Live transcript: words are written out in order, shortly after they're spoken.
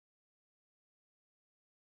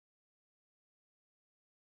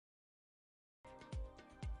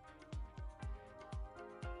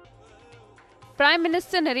Prime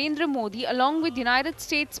Minister Narendra Modi, along with United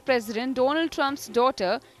States President Donald Trump's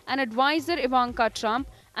daughter and advisor Ivanka Trump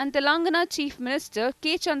and Telangana Chief Minister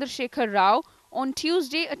K. Chandrashekar Rao, on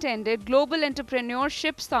Tuesday attended Global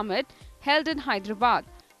Entrepreneurship Summit held in Hyderabad.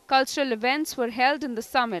 Cultural events were held in the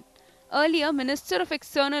summit. Earlier, Minister of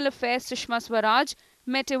External Affairs Sushma Swaraj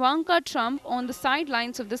met Ivanka Trump on the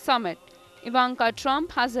sidelines of the summit. Ivanka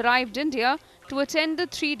Trump has arrived India to attend the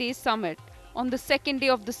three-day summit. On the second day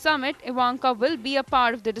of the summit, Ivanka will be a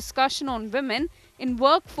part of the discussion on women in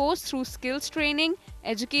workforce through skills training,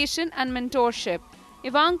 education and mentorship.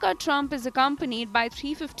 Ivanka Trump is accompanied by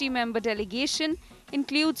 350-member delegation,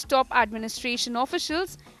 includes top administration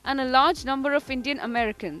officials and a large number of Indian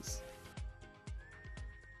Americans.